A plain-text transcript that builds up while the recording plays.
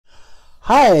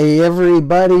Hi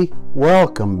everybody,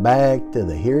 welcome back to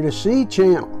the Hear2See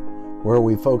channel, where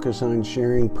we focus on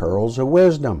sharing pearls of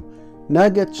wisdom,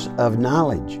 nuggets of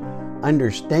knowledge,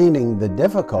 understanding the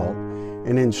difficult,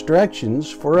 and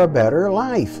instructions for a better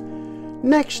life.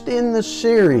 Next in the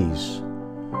series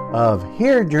of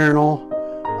Hear Journal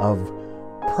of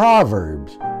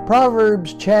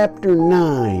Proverbs chapter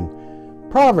 9.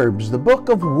 Proverbs, the book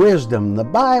of wisdom, the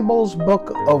Bible's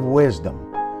book of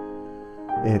wisdom.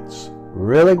 It's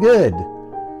really good.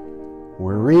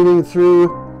 We're reading through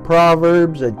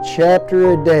Proverbs a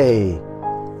chapter a day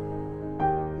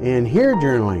in Hear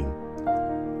Journaling,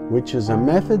 which is a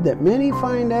method that many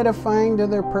find edifying to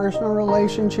their personal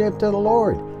relationship to the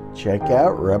Lord. Check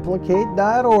out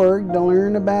replicate.org to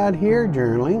learn about Hear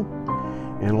Journaling,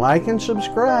 and like and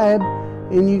subscribe,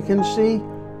 and you can see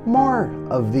more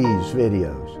of these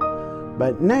videos.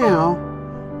 But now,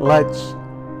 let's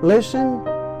listen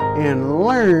and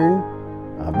learn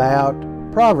about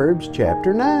Proverbs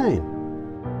chapter 9.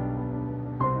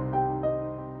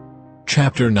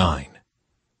 Chapter 9.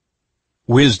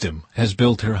 Wisdom has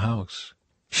built her house.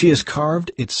 She has carved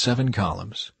its 7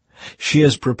 columns. She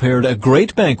has prepared a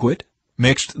great banquet,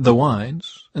 mixed the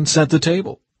wines, and set the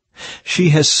table. She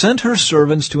has sent her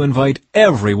servants to invite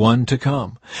everyone to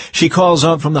come. She calls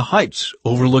out from the heights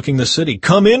overlooking the city,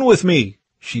 "Come in with me,"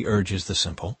 she urges the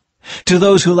simple. To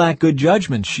those who lack good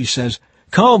judgment, she says,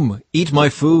 "Come, eat my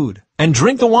food, and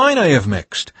drink the wine I have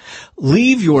mixed.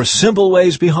 Leave your simple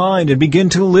ways behind and begin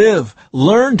to live.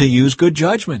 Learn to use good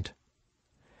judgment."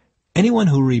 Anyone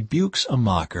who rebukes a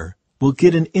mocker will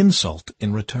get an insult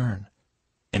in return.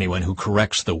 Anyone who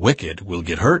corrects the wicked will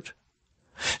get hurt.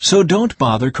 So don't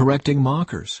bother correcting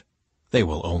mockers. They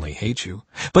will only hate you.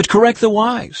 But correct the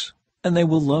wise, and they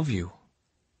will love you.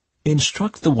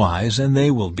 Instruct the wise, and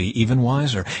they will be even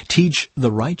wiser. Teach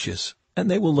the righteous, and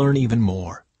they will learn even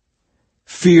more.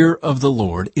 Fear of the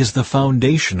Lord is the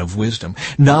foundation of wisdom.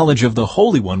 Knowledge of the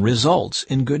Holy One results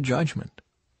in good judgment.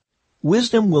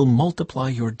 Wisdom will multiply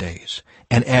your days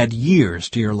and add years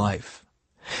to your life.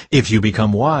 If you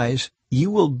become wise,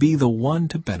 you will be the one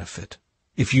to benefit.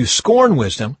 If you scorn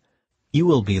wisdom, you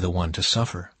will be the one to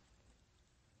suffer.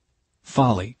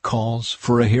 Folly calls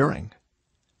for a hearing.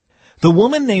 The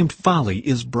woman named Folly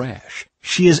is brash.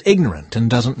 She is ignorant and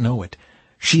doesn't know it.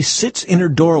 She sits in her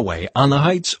doorway on the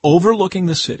heights overlooking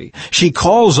the city. She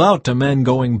calls out to men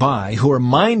going by who are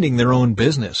minding their own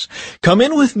business. "Come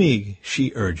in with me,"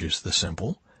 she urges the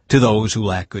simple. To those who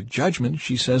lack good judgment,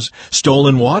 she says,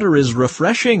 "Stolen water is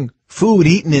refreshing. Food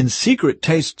eaten in secret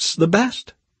tastes the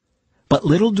best." But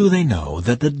little do they know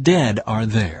that the dead are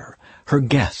there. Her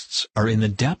guests are in the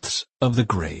depths of the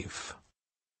grave.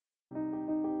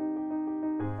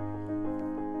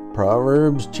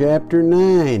 Proverbs chapter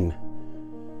 9.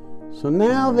 So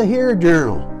now the Hear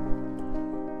Journal,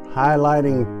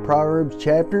 highlighting Proverbs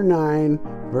chapter 9,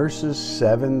 verses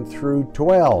 7 through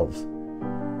 12.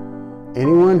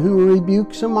 Anyone who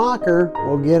rebukes a mocker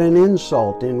will get an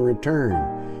insult in return.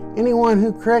 Anyone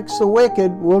who corrects the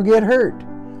wicked will get hurt.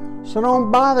 So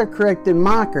don't bother correcting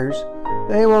mockers.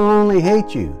 They will only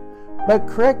hate you. But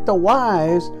correct the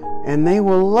wise, and they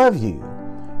will love you.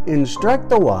 Instruct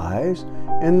the wise,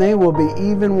 and they will be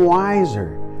even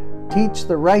wiser. Teach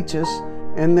the righteous,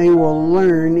 and they will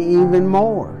learn even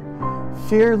more.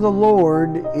 Fear the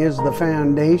Lord is the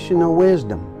foundation of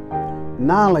wisdom.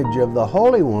 Knowledge of the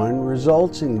Holy One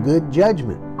results in good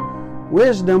judgment.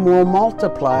 Wisdom will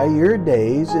multiply your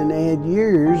days and add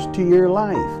years to your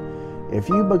life. If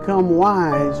you become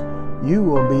wise, you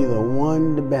will be the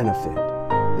one to benefit.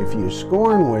 If you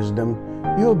scorn wisdom,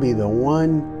 you'll be the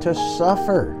one to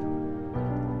suffer.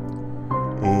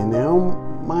 And now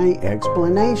my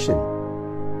explanation.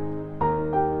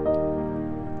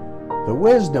 The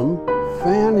wisdom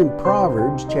found in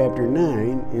Proverbs chapter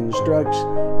 9 instructs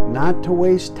not to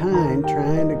waste time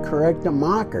trying to correct a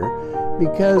mocker,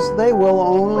 because they will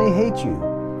only hate you.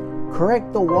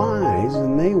 Correct the wise,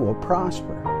 and they will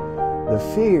prosper. The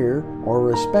fear or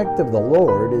respect of the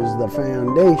Lord is the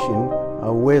foundation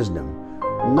of wisdom.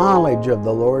 Knowledge of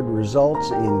the Lord results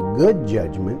in good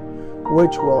judgment,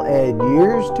 which will add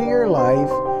years to your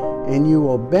life, and you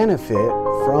will benefit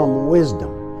from wisdom.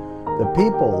 The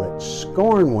people that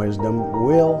scorn wisdom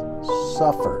will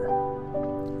suffer.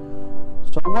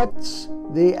 So what's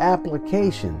the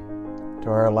application to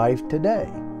our life today?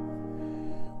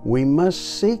 We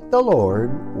must seek the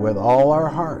Lord with all our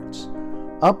hearts,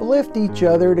 uplift each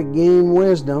other to gain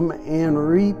wisdom, and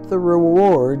reap the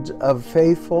rewards of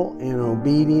faithful and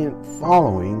obedient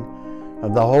following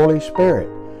of the Holy Spirit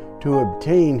to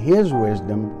obtain His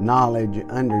wisdom, knowledge,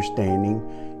 understanding,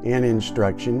 and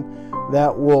instruction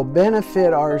that will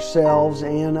benefit ourselves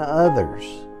and others.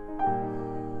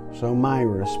 So my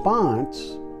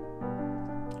response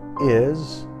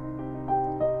is,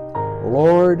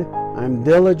 Lord, I'm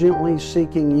diligently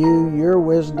seeking you, your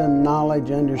wisdom,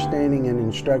 knowledge, understanding, and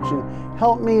instruction.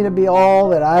 Help me to be all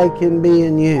that I can be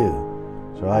in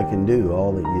you, so I can do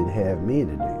all that you'd have me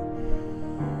to do.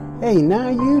 Hey, now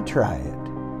you try it.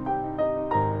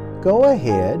 Go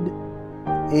ahead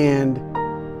and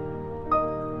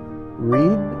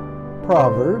read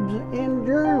Proverbs and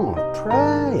journal.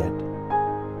 Try it.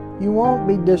 You won't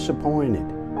be disappointed.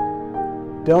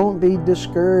 Don't be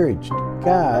discouraged.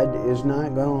 God is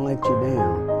not going to let you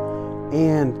down.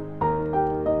 And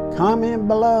comment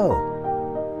below.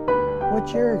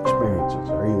 What's your experiences?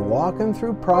 Are you walking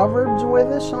through Proverbs with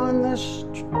us on this?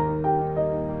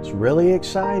 It's really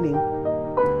exciting.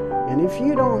 And if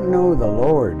you don't know the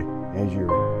Lord as your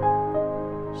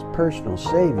personal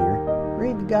Savior,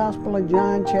 read the Gospel of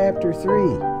John chapter 3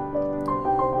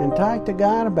 and talk to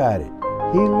God about it.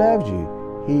 He loves you.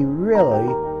 He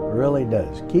really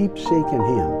does. Keep seeking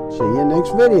Him. See you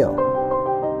next video.